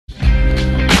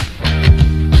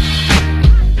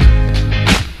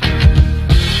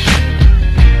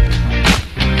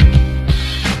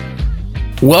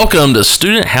Welcome to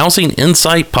Student Housing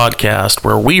Insight Podcast,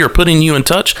 where we are putting you in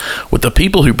touch with the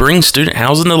people who bring student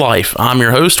housing to life. I'm your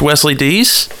host, Wesley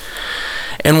Dees.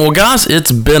 And well, guys,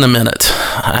 it's been a minute.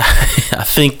 I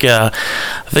think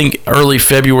early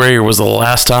February was the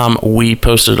last time we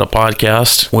posted a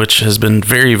podcast, which has been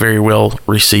very, very well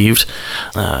received.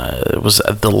 It was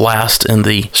the last in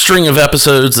the string of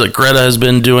episodes that Greta has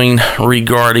been doing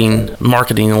regarding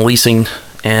marketing and leasing.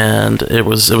 And it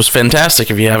was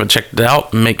fantastic. If you haven't checked it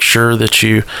out, make sure that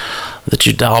you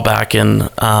dial back and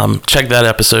check that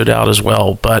episode out as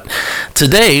well. But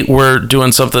today we're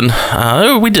doing something,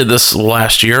 we did this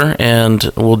last year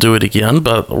and we'll do it again,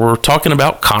 but we're talking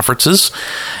about conferences,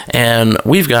 and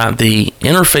we've got the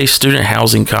Interface Student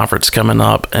Housing Conference coming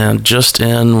up, and just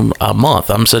in a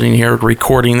month. I'm sitting here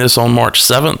recording this on March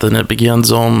 7th and it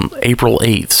begins on April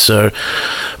 8th. So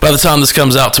by the time this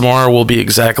comes out tomorrow, we'll be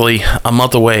exactly a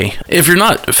month away. If you're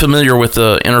not familiar with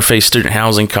the Interface Student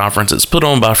Housing Conference, it's put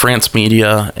on by France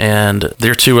Media and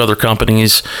their two other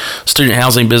companies, Student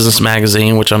Housing Business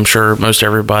Magazine, which I'm sure most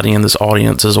everybody in this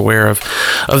audience is aware of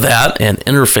that, and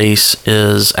Interface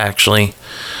is actually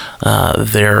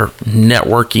their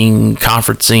networking,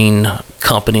 conferencing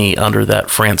company under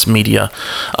that France Media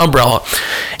umbrella.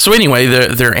 So anyway,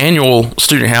 their annual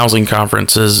student housing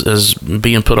conference is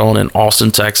being put on in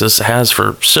Austin, Texas. It has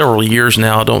for several years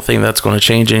now. I don't think that's going to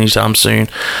change anytime soon.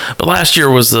 But last year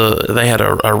they had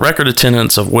a record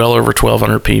attendance of well over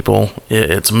 1,200 people.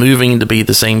 It's moving to be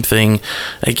the same thing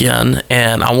again.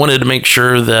 And I wanted to make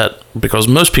sure that, because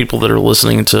most people that are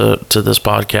listening to this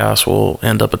podcast will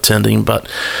end up attending, but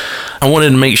I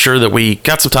wanted to make sure that we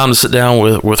got some time to sit down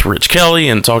with Rich Kelly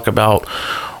and talk about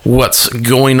what's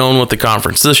going on with the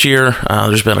conference this year.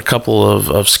 There's been a couple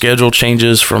of schedule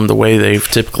changes from the way they've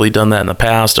typically done that in the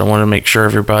past. I wanted to make sure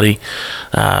everybody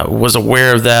was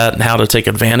aware of that and how to take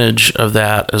advantage of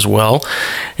that as well.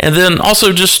 And then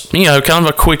also just, kind of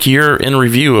a quick year in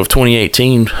review of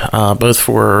 2018, both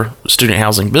for student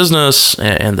housing business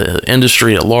and the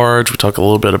industry at large. We talk a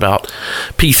little bit about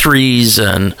P3s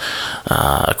and,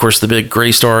 of course, the big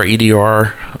Greystar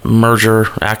EDR merger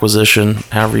acquisition,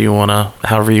 however you want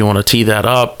to tee that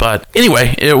up. But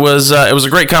anyway, it was a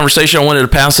great conversation. I wanted to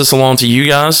pass this along to you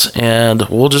guys, and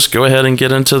we'll just go ahead and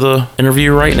get into the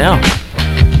interview right now.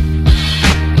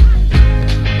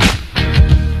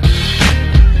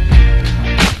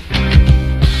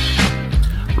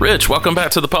 Rich, welcome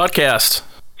back to the podcast.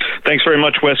 Thanks very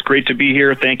much, Wes. Great to be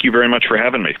here. Thank you very much for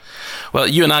having me. Well,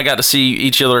 you and I got to see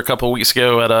each other a couple of weeks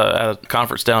ago at a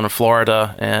conference down in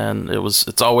Florida, and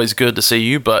it's always good to see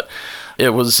you, but it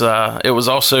was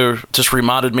also just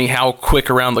reminded me how quick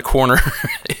around the corner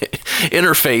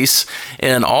Interface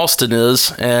in Austin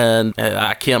is, and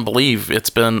I can't believe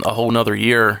it's been a whole nother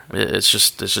year. It's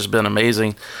just been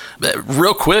amazing. But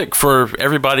real quick, for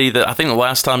everybody, that I think the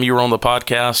last time you were on the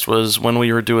podcast was when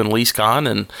we were doing LeaseCon,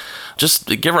 and just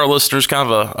to give our listeners kind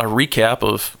of a recap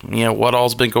of what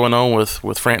all's been going on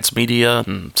with France Media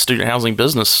and student housing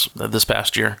business this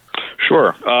past year.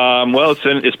 Sure. Well,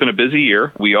 it's been a busy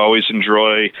year. We always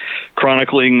enjoy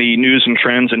chronicling the news and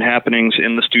trends and happenings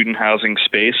in the student housing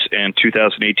space, and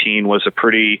 2018 was a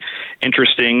pretty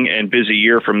interesting and busy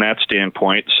year from that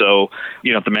standpoint. So,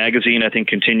 the magazine, I think,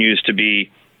 continues to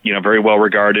be very well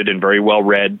regarded and very well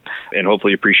read, and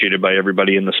hopefully appreciated by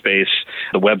everybody in the space.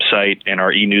 The website and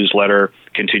our e-newsletter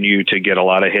continue to get a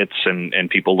lot of hits, and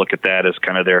people look at that as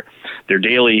kind of their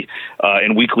daily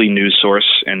and weekly news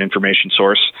source and information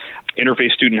source.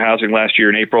 Interface Student Housing last year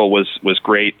in April was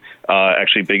great.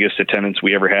 Actually, biggest attendance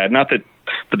we ever had. Not that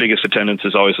the biggest attendance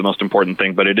is always the most important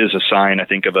thing, but it is a sign, I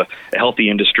think, of a healthy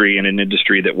industry and an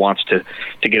industry that wants to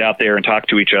get out there and talk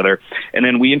to each other. And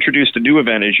then we introduced a new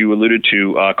event, as you alluded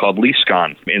to, called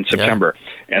LeaseCon in September.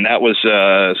 Yeah. And that was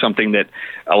something that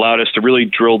allowed us to really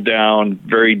drill down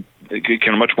very kind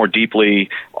of much more deeply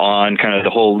on kind of the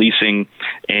whole leasing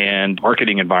and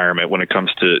marketing environment when it comes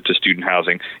to student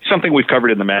housing. Something we've covered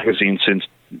in the magazine since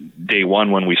day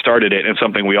one when we started it, and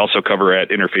something we also cover at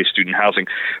Interface Student Housing.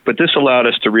 But this allowed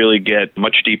us to really get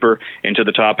much deeper into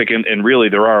the topic, and really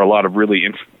there are a lot of really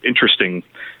interesting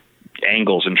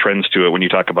angles and trends to it when you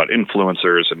talk about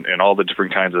influencers and all the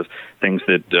different kinds of things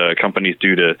that companies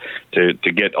do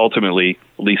to get ultimately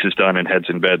leases done and heads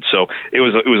in bed. So it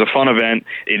was a fun event.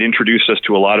 It introduced us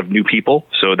to a lot of new people,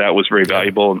 so that was very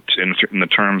valuable in the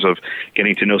terms of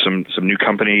getting to know some new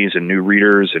companies and new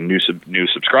readers and new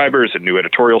subscribers and new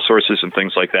editorial sources and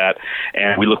things like that.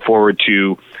 And we look forward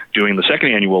to doing the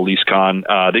second annual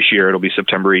LeaseCon this year. It'll be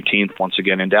September 18th once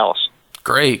again in Dallas.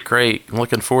 Great. I'm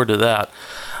looking forward to that.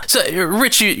 So,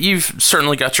 Rich, you've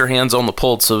certainly got your hands on the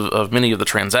pulse of many of the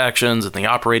transactions and the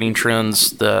operating trends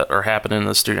that are happening in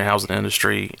the student housing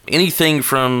industry. Anything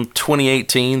from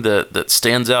 2018 that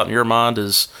stands out in your mind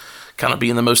as kind of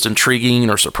being the most intriguing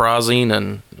or surprising,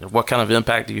 and what kind of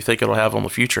impact do you think it'll have on the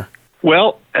future?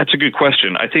 Well, that's a good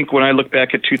question. I think when I look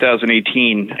back at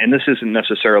 2018, and this isn't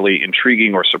necessarily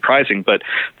intriguing or surprising, but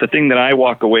the thing that I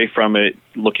walk away from it,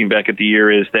 looking back at the year,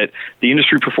 is that the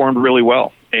industry performed really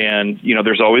well. And,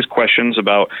 there's always questions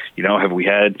about, have we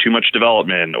had too much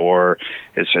development, or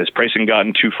has pricing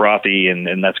gotten too frothy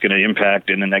and that's going to impact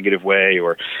in a negative way,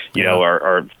 or,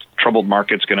 are troubled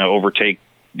markets going to overtake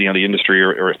the industry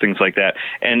or things like that.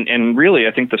 And really,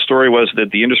 I think the story was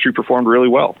that the industry performed really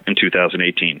well in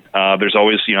 2018. There's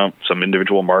always, some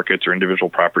individual markets or individual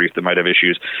properties that might have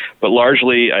issues, but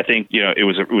largely, I think, it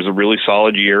was a really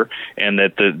solid year, and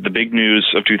that the big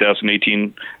news of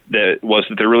 2018 that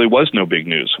there really was no big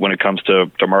news when it comes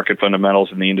to market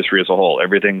fundamentals in the industry as a whole.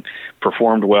 Everything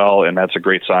performed well, and that's a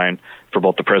great sign for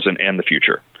both the present and the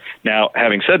future. Now,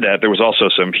 having said that, there was also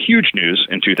some huge news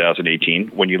in 2018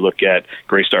 when you look at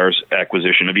Greystar's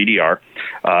acquisition of EDR.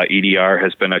 EDR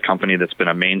has been a company that's been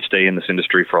a mainstay in this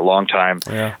industry for a long time,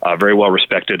 very well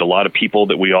respected, a lot of people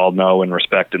that we all know and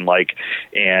respect and like,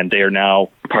 and they are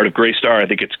now part of Greystar. I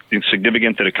think it's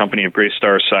significant that a company of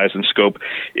Greystar's size and scope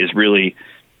is really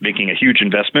making a huge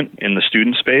investment in the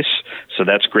student space, so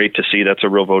that's great to see. That's a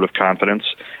real vote of confidence.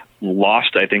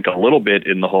 Lost, I think, a little bit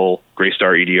in the whole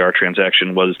Greystar EDR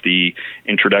transaction was the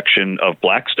introduction of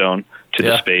Blackstone to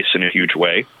the space in a huge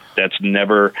way. That's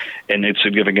never an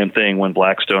insignificant thing when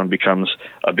Blackstone becomes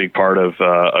a big part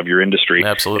of your industry.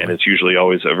 Absolutely. And it's usually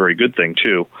always a very good thing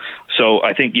too. So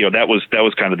I think that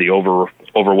was kind of the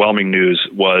overwhelming news,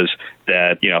 was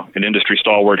that an industry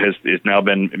stalwart is now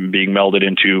been being melded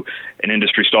into an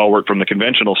industry stalwart from the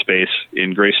conventional space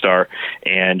in Greystar,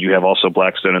 and you have also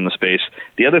Blackstone in the space.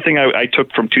 The other thing I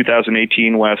took from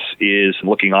 2018, Wes, is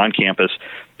looking on campus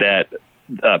that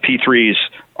P3s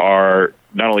are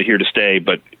not only here to stay,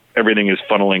 but everything is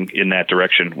funneling in that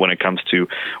direction when it comes to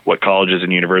what colleges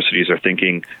and universities are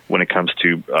thinking when it comes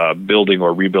to building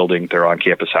or rebuilding their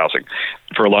on-campus housing.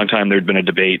 For a long time, there'd been a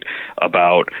debate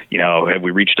about, have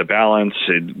we reached a balance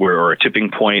or a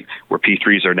tipping point where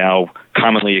P3s are now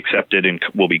commonly accepted and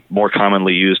will be more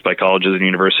commonly used by colleges and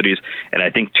universities. And I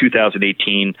think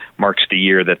 2018 marks the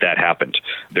year that happened.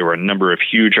 There were a number of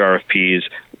huge RFPs,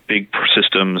 big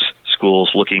systems,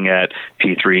 schools looking at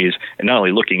P3s, and not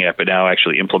only looking at, but now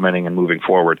actually implementing and moving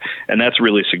forward. And that's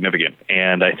really significant.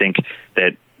 And I think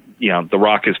that, the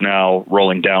rock is now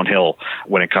rolling downhill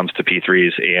when it comes to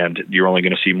P3s, and you're only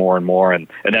going to see more and more. And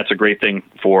that's a great thing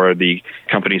for the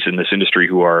companies in this industry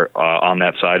who are on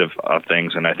that side of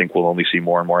things. And I think we'll only see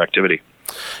more and more activity.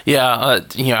 Yeah,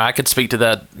 I could speak to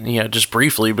that, just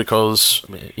briefly, because,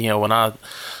 when I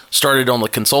started on the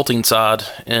consulting side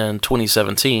in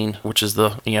 2017, which is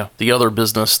the other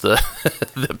business that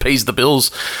that pays the bills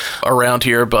around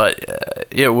here, but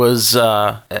it was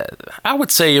I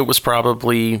would say it was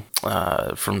probably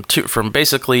from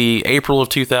basically April of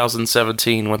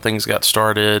 2017 when things got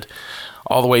started,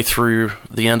 all the way through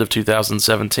the end of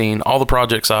 2017. All the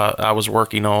projects I was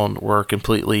working on were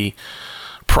completely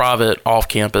private,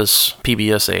 off-campus,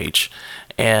 PBSH.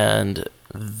 And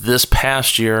this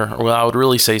past year, well, I would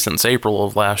really say since April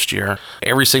of last year,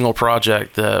 every single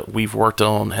project that we've worked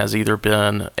on has either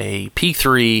been a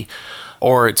P3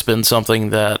 or it's been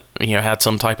something that, had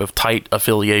some type of tight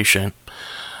affiliation.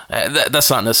 That's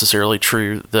not necessarily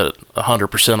true that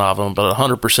 100% of them, but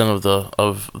 100%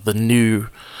 of the new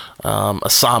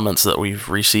assignments that we've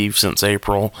received since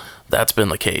April, that's been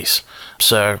the case.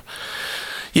 So,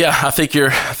 yeah, I think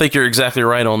you're exactly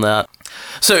right on that.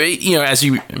 So, as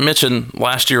you mentioned,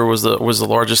 last year was the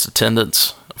largest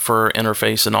attendance for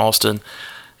Interface in Austin.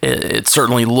 It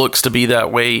certainly looks to be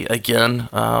that way again.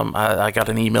 I got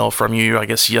an email from you, I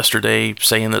guess yesterday,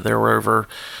 saying that there were over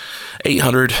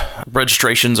 800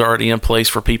 registrations already in place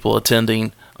for people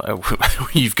attending.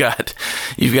 You've got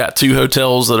 2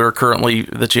 hotels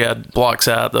that you had blocks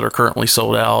at that are currently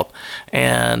sold out,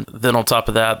 and then on top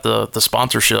of that, the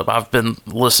sponsorship. I've been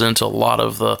listening to a lot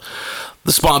of the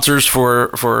sponsors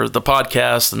for the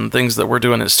podcast and things that we're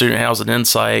doing at Student Housing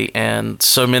Insight, and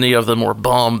so many of them were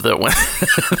bummed that when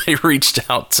they reached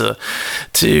out to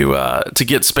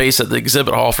get space at the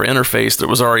exhibit hall for Interface that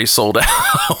was already sold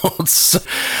out.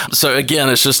 So again,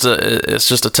 it's just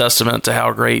a testament to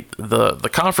how great the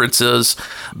conference is.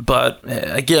 But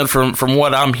again, from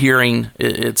what I'm hearing,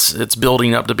 it's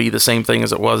building up to be the same thing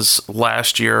as it was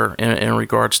last year in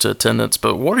regards to attendance.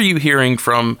 But what are you hearing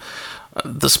from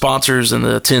the sponsors and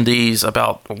the attendees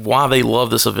about why they love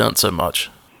this event so much?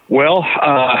 Well,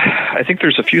 I think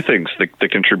there's a few things that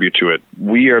contribute to it.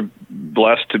 We are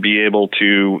blessed to be able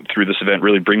to, through this event,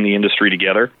 really bring the industry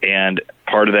together. And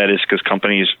part of that is because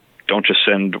companies don't just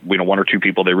send one or two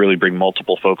people; they really bring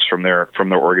multiple folks from their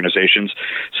organizations.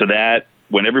 So that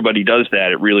when everybody does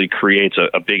that, it really creates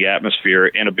a big atmosphere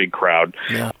and a big crowd,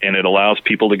 and it allows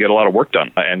people to get a lot of work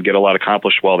done and get a lot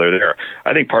accomplished while they're there.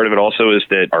 I think part of it also is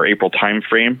that our April time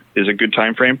frame is a good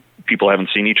time frame. People haven't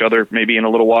seen each other maybe in a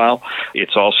little while.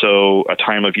 It's also a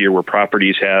time of year where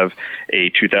properties have a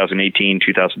 2018,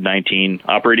 2019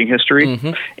 operating history,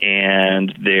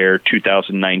 and their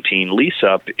 2019 lease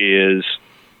up is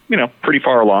pretty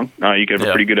far along. You can have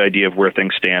a pretty good idea of where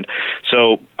things stand.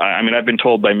 So, I mean, I've been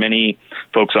told by many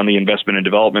folks on the investment and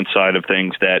development side of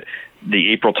things that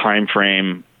the April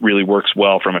timeframe really works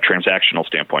well from a transactional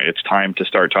standpoint. It's time to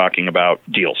start talking about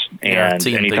deals. And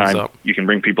anytime you can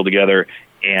bring people together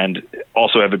and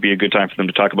also have it be a good time for them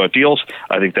to talk about deals,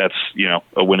 I think that's,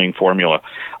 a winning formula.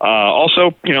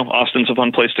 Also, Austin's a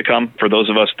fun place to come. For those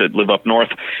of us that live up north,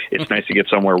 it's nice to get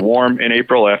somewhere warm in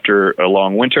April after a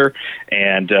long winter.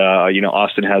 And,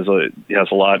 Austin has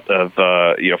a lot of,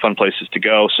 fun places to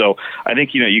go. So I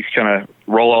think, you can kind of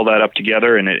roll all that up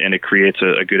together and it creates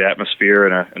a good atmosphere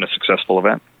and a successful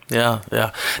event. Yeah.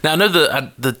 Now, I know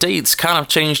the dates kind of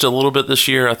changed a little bit this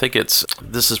year. I think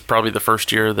this is probably the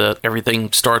first year that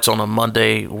everything starts on a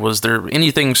Monday. Was there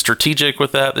anything strategic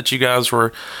with that you guys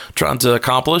were trying to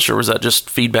accomplish, or was that just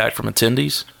feedback from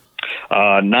attendees?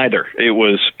 Neither. It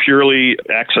was purely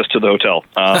access to the hotel.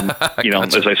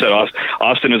 Gotcha. As I said,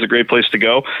 Austin is a great place to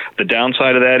go. The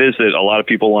downside of that is that a lot of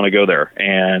people want to go there,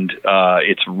 and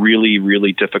it's really,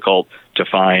 really difficult to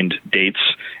find dates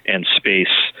and space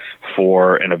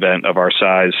for an event of our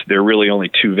size. There are really only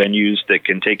two venues that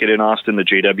can take it in Austin, the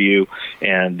JW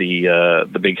and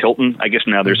the Big Hilton. I guess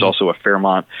now there's also a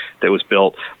Fairmont that was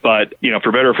built. But,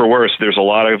 for better or for worse, there's a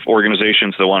lot of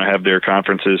organizations that want to have their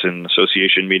conferences and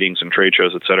association meetings and trade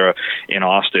shows, et cetera, in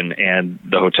Austin. And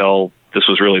the hotel, this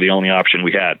was really the only option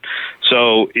we had.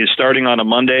 So is starting on a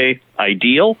Monday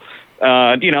ideal?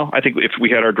 I think if we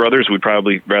had our druthers, we'd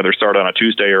probably rather start on a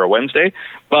Tuesday or a Wednesday.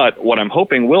 But what I'm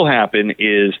hoping will happen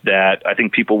is that I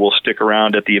think people will stick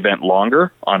around at the event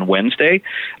longer on Wednesday.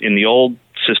 In the old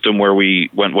system where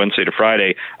we went Wednesday to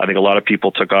Friday, I think a lot of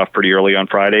people took off pretty early on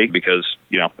Friday because,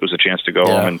 it was a chance to go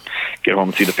home and get home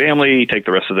and see the family, take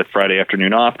the rest of the Friday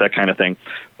afternoon off, that kind of thing.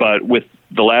 But with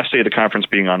the last day of the conference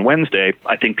being on Wednesday,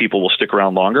 I think people will stick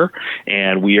around longer,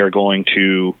 and we are going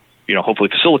to hopefully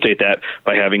facilitate that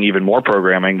by having even more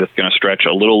programming that's going to stretch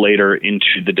a little later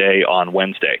into the day on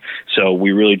Wednesday. So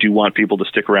we really do want people to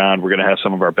stick around. We're going to have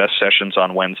some of our best sessions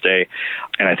on Wednesday.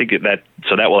 And I think that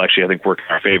will actually, I think, work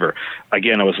in our favor.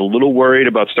 Again, I was a little worried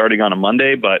about starting on a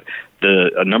Monday, but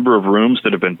a number of rooms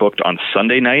that have been booked on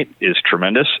Sunday night is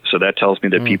tremendous. So that tells me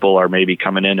that people are maybe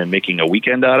coming in and making a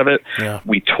weekend out of it. Yeah.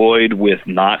 We toyed with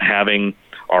not having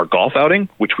our golf outing,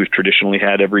 which we've traditionally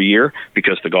had every year,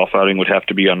 because the golf outing would have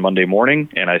to be on Monday morning.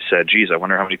 And I said, geez, I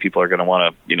wonder how many people are going to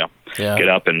want to, get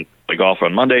up and play golf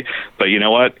on Monday. But you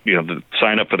know what? The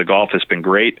sign up for the golf has been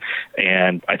great.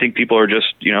 And I think people are just,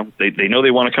 they know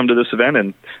they want to come to this event,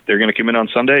 and they're going to come in on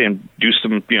Sunday and do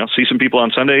some, see some people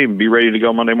on Sunday and be ready to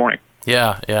go Monday morning.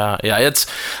 Yeah.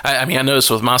 I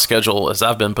noticed with my schedule as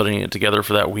I've been putting it together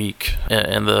for that week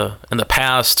in the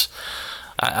past,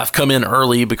 I've come in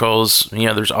early because,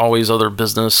 there's always other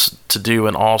business to do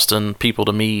in Austin, people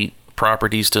to meet,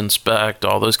 properties to inspect,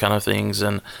 all those kind of things.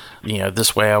 And,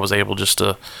 this way I was able just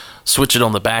to switch it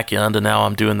on the back end. And now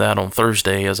I'm doing that on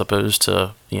Thursday as opposed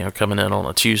to, coming in on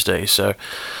a Tuesday. So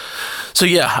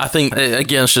yeah, I think,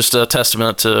 again, it's just a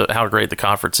testament to how great the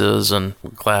conference is. And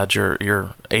we're glad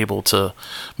you're able to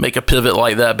make a pivot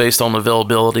like that based on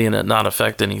availability and it not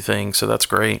affect anything. So that's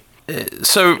great.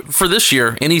 So for this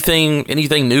year, anything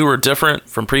new or different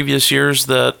from previous years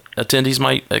that attendees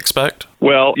might expect?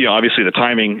 Well, obviously the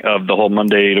timing of the whole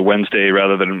Monday to Wednesday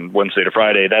rather than Wednesday to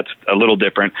Friday, that's a little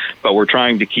different, but we're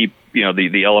trying to keep,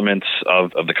 the elements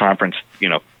of the conference,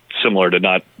 similar to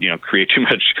not, create too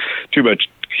much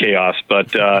chaos.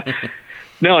 But,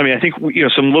 no, I think,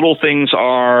 some little things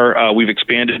are, we've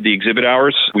expanded the exhibit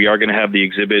hours. We are going to have the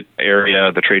exhibit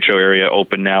area, the trade show area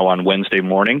open now on Wednesday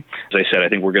morning. As I said, I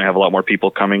think we're going to have a lot more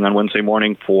people coming on Wednesday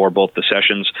morning for both the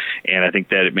sessions. And I think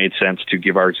that it made sense to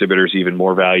give our exhibitors even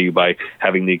more value by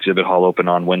having the exhibit hall open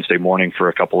on Wednesday morning for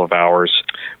a couple of hours.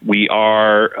 We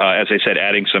are, as I said,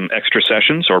 adding some extra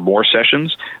sessions or more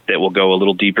sessions that will go a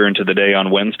little deeper into the day on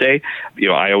Wednesday.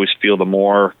 I always feel the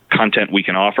more content we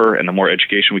can offer and the more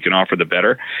education we can offer, the better.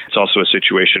 there. It's also a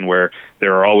situation where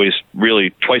there are always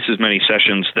really twice as many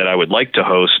sessions that I would like to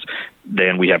host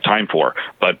than we have time for.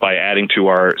 But by adding to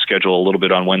our schedule a little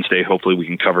bit on Wednesday, hopefully we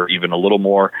can cover even a little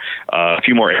more, a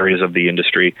few more areas of the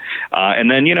industry. And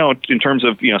then, in terms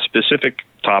of, specific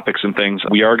topics and things,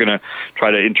 we are going to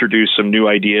try to introduce some new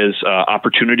ideas.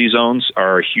 Opportunity zones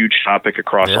are a huge topic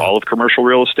across all of commercial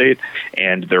real estate.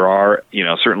 And there are,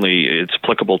 certainly it's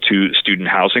applicable to student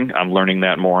housing. I'm learning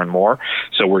that more and more.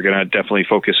 So we're going to definitely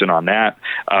focus in on that.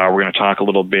 We're going to talk a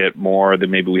little bit more than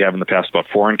maybe we have in the past about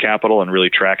foreign capital and really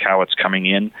track how it's coming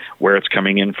in, where it's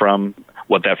coming in from,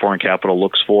 what that foreign capital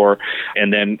looks for.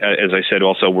 And then, as I said,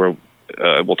 also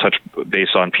we'll touch base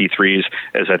on P3s,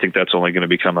 as I think that's only going to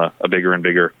become a bigger and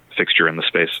bigger fixture in the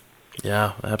space.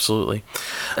 Yeah, absolutely.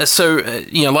 So,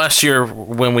 last year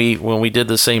when we did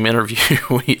the same interview,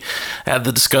 we had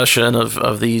the discussion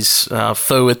of these faux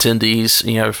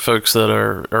attendees, folks that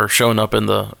are showing up in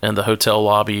the hotel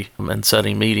lobby and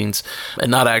setting meetings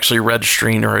and not actually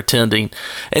registering or attending.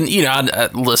 And,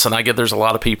 listen, I get there's a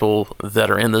lot of people that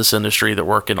are in this industry that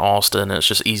work in Austin, and it's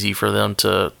just easy for them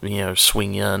to,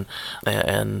 swing in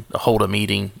and hold a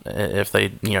meeting if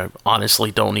they, honestly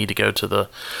don't need to go to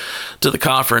the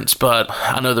conference. But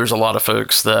I know there's a lot of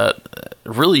folks that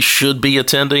really should be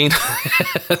attending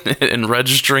and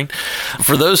registering.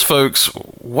 For those folks,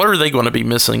 what are they going to be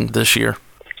missing this year?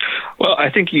 Well, I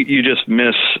think you just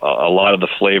miss a lot of the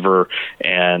flavor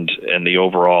and the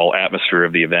overall atmosphere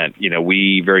of the event.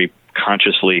 We very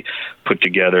consciously put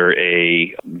together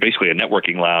basically a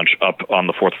networking lounge up on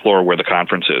the 4th floor where the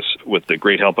conference is, with the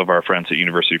great help of our friends at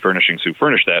University Furnishings who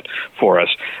furnished that for us,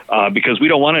 because we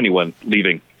don't want anyone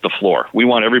leaving the floor. We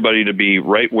want everybody to be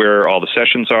right where all the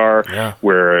sessions are,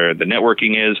 where the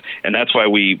networking is, and that's why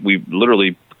we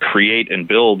literally create and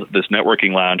build this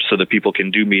networking lounge so that people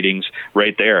can do meetings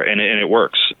right there, and it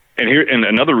works. And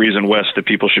another reason, Wes, that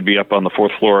people should be up on the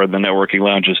 4th floor of the networking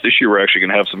lounge is this year we're actually going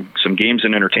to have some games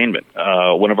and entertainment.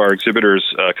 One of our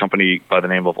exhibitors, a company by the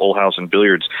name of Olhausen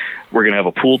Billiards, we're going to have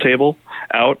a pool table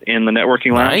out in the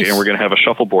networking lounge, and we're going to have a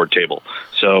shuffleboard table.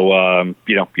 So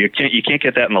you can't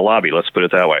get that in the lobby. Let's put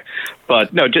it that way.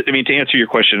 But no, to answer your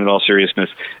question in all seriousness,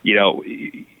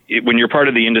 when you're part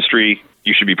of the industry,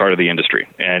 you should be part of the industry,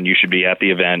 and you should be at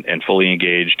the event and fully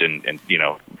engaged and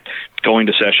going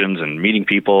to sessions and meeting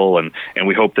people, and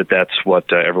we hope that that's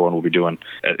what everyone will be doing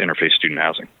at Interface Student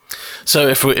Housing. So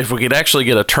if we could actually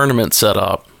get a tournament set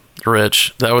up,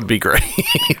 Rich, that would be great.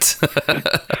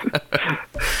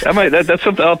 That's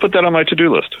something. I'll put that on my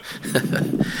to-do list.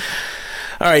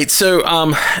 All right, so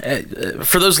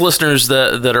for those listeners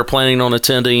that are planning on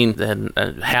attending and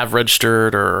have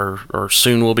registered or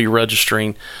soon will be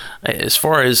registering, as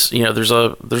far as there's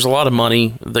a lot of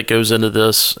money that goes into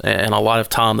this and a lot of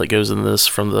time that goes into this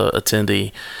from the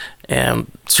attendee, and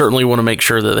certainly want to make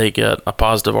sure that they get a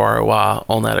positive ROI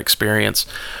on that experience.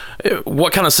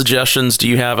 What kind of suggestions do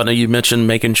you have? I know you mentioned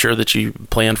making sure that you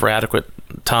plan for adequate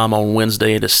time on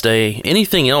Wednesday to stay.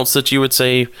 Anything else that you would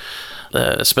say,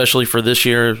 especially for this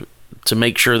year, to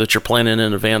make sure that you're planning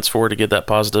in advance for to get that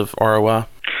positive ROI?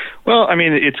 Well,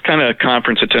 it's kind of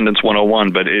conference attendance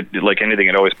 101, but like anything,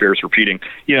 it always bears repeating.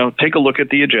 Take a look at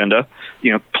the agenda,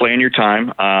 plan your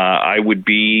time. I would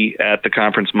be at the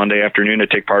conference Monday afternoon to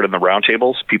take part in the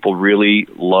roundtables. People really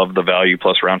love the Value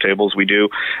Plus roundtables we do.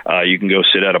 You can go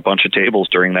sit at a bunch of tables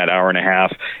during that hour and a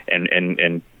half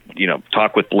and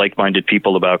talk with like-minded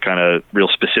people about kind of real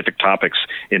specific topics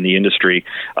in the industry.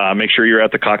 Make sure you're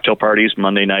at the cocktail parties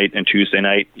Monday night and Tuesday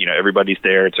night. Everybody's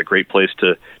there. It's a great place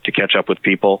to catch up with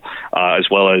people, as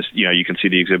well as, you can see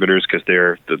the exhibitors because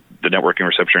the networking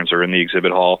receptions are in the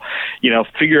exhibit hall.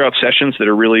 Figure out sessions that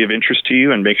are really of interest to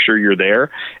you and make sure you're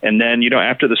there. And then,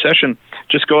 after the session,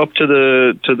 just go up to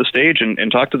the stage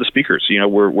and talk to the speakers.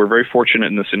 We're very fortunate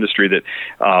in this industry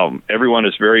that everyone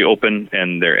is very open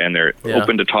and they're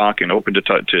open to talk and open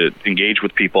to engage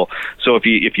with people. So if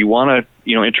you want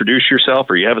to introduce yourself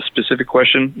or you have a specific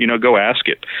question, go ask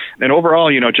it. And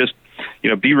overall, just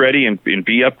be ready and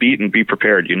be upbeat and be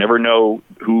prepared. You never know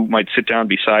who might sit down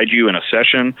beside you in a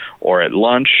session or at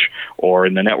lunch or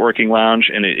in the networking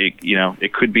lounge, and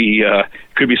it could be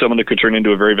someone that could turn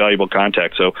into a very valuable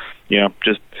contact. So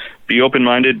just be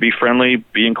open-minded, be friendly,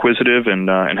 be inquisitive, and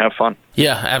have fun.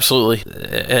 Yeah, absolutely.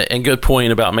 And good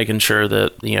point about making sure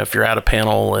that, if you're at a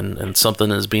panel and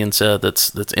something is being said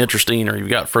that's interesting, or you've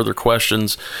got further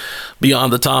questions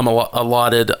beyond the time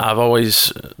allotted, I've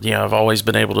always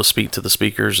been able to speak to the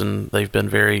speakers, and they've been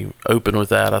very open with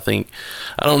that. I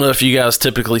don't know if you guys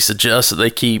typically suggest that they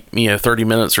keep, 30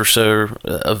 minutes or so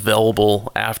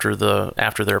available after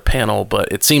their panel,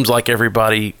 but it seems like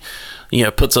everybody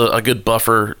puts a good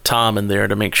buffer time in there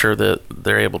to make sure that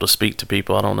they're able to speak to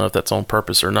people. I don't know if that's on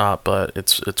purpose or not, but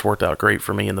it's worked out great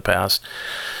for me in the past.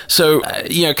 So,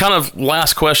 kind of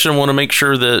last question, I want to make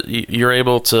sure that you're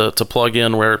able to plug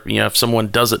in where, if someone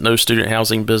doesn't know student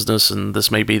housing business, and this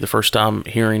may be the first time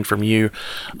hearing from you,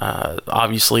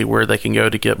 obviously where they can go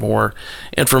to get more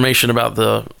information about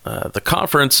the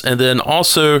conference. And then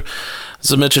also,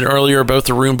 as I mentioned earlier, both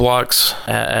the room blocks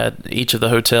at each of the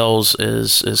hotels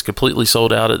is completely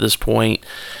sold out at this point.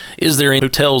 Is there any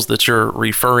hotels that you're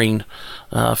referring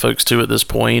folks to at this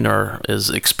point, or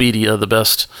is Expedia the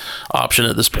best option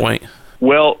at this point?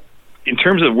 Well, in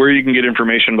terms of where you can get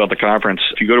information about the conference,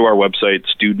 if you go to our website,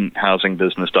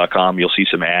 studenthousingbusiness.com, you'll see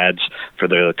some ads for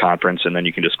the conference, and then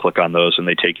you can just click on those and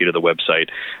they take you to the website.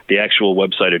 The actual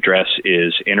website address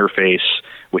is Interface,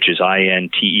 which is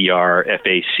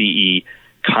INTERFACE,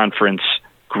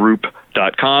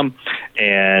 conferencegroup.com,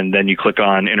 and then you click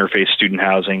on Interface Student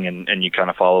Housing, and you kind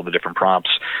of follow the different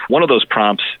prompts. One of those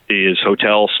prompts is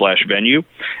hotel/venue,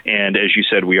 and as you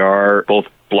said, both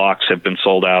blocks have been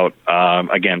sold out.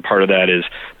 Again, part of that is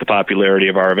the popularity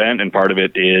of our event, and part of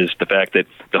it is the fact that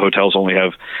the hotels only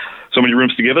have so many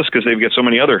rooms to give us because they've got so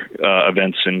many other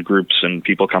events and groups and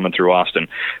people coming through Austin.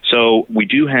 So we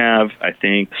do have, I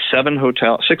think, 6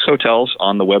 hotels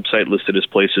on the website listed as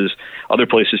other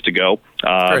places to go.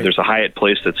 There's a Hyatt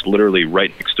Place that's literally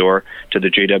right next door to the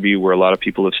JW where a lot of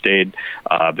people have stayed.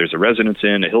 There's a Residence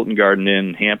Inn, a Hilton Garden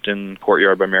Inn, Hampton,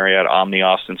 Courtyard by Marriott, Omni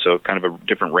Austin, so kind of a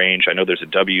different range. I know there's a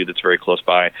W that's very close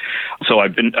by. So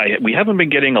we haven't been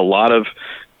getting a lot of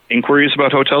inquiries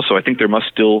about hotels, so I think there must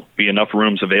still be enough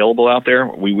rooms available out there.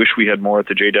 We wish we had more at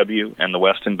the JW and the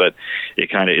Westin, but it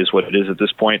kind of is what it is at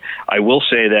this point. I will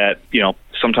say that,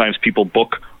 sometimes people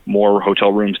book more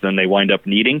hotel rooms than they wind up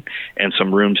needing, and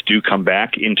some rooms do come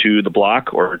back into the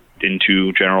block or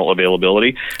into general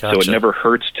availability. Gotcha. So it never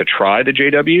hurts to try the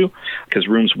JW because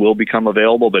rooms will become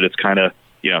available, but it's kind of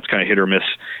hit or miss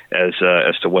as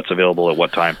to what's available at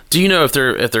what time. Do you know if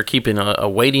they're keeping a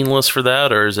waiting list for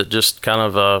that, or is it just kind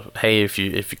of hey, if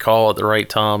you call at the right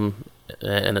time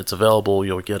and it's available,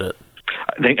 you'll get it?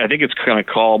 I think it's kind of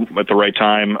call at the right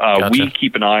time. Gotcha. We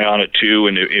keep an eye on it too,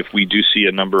 and if we do see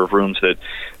a number of rooms that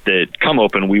come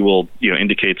open, we will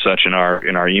indicate such in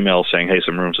our email saying, hey,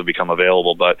 some rooms have become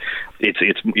available. But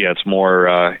it's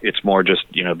more just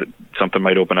that something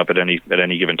might open up at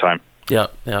any given time. Yeah.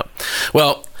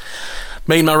 Well,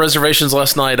 made my reservations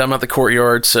last night. I'm at the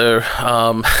Courtyard, so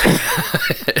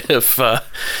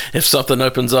if something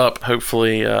opens up,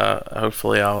 hopefully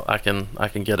I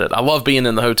can get it. I love being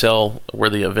in the hotel where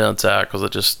the event's at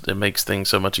because it makes things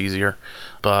so much easier.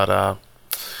 But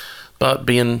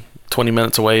being 20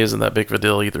 minutes away isn't that big of a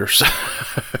deal either. So.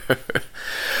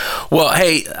 Well,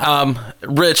 hey,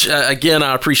 Rich, again,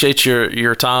 I appreciate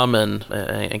your time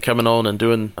and coming on and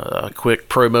doing a quick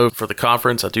promo for the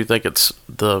conference. I do think it's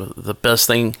the best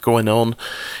thing going on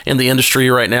in the industry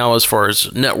right now as far as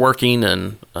networking,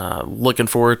 and looking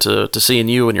forward to seeing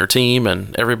you and your team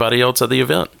and everybody else at the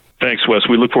event. Thanks, Wes.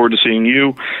 We look forward to seeing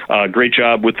you. Great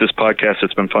job with this podcast.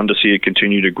 It's been fun to see it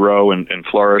continue to grow and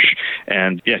flourish.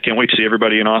 And can't wait to see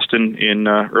everybody in Austin in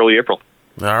early April.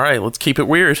 All right, let's keep it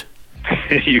weird.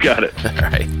 You got it. All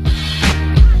right.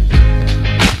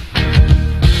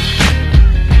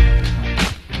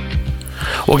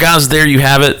 Well, guys, there you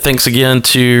have it. Thanks again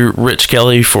to Rich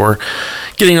Kelly for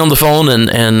getting on the phone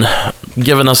and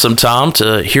giving us some time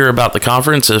to hear about the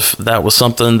conference. If that was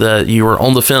something that you were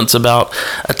on the fence about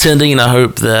attending, I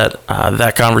hope that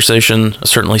that conversation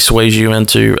certainly sways you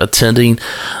into attending.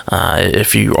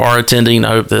 If you are attending,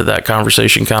 I hope that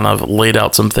conversation kind of laid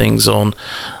out some things on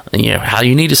how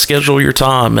you need to schedule your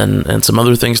time and some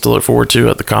other things to look forward to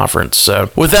at the conference. So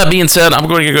with that being said, I'm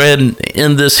going to go ahead and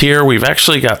end this here. We've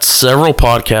actually got several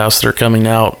podcasts that are coming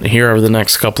out here over the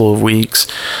next couple of weeks,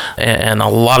 and a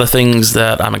lot of things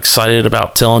that I'm excited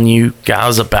about telling you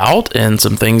guys about, and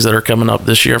some things that are coming up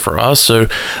this year for us. So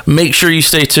make sure you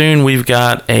stay tuned. We've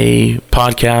got a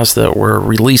podcast that we're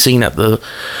releasing at the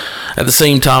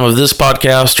same time of this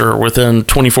podcast, or within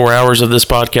 24 hours of this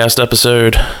podcast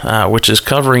episode, which is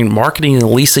covering marketing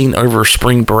and leasing over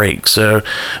spring break. So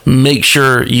make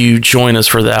sure you join us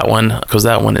for that one, because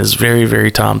that one is very,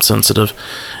 very time sensitive,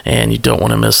 and you don't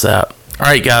want to miss that. All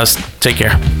right, guys, take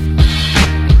care.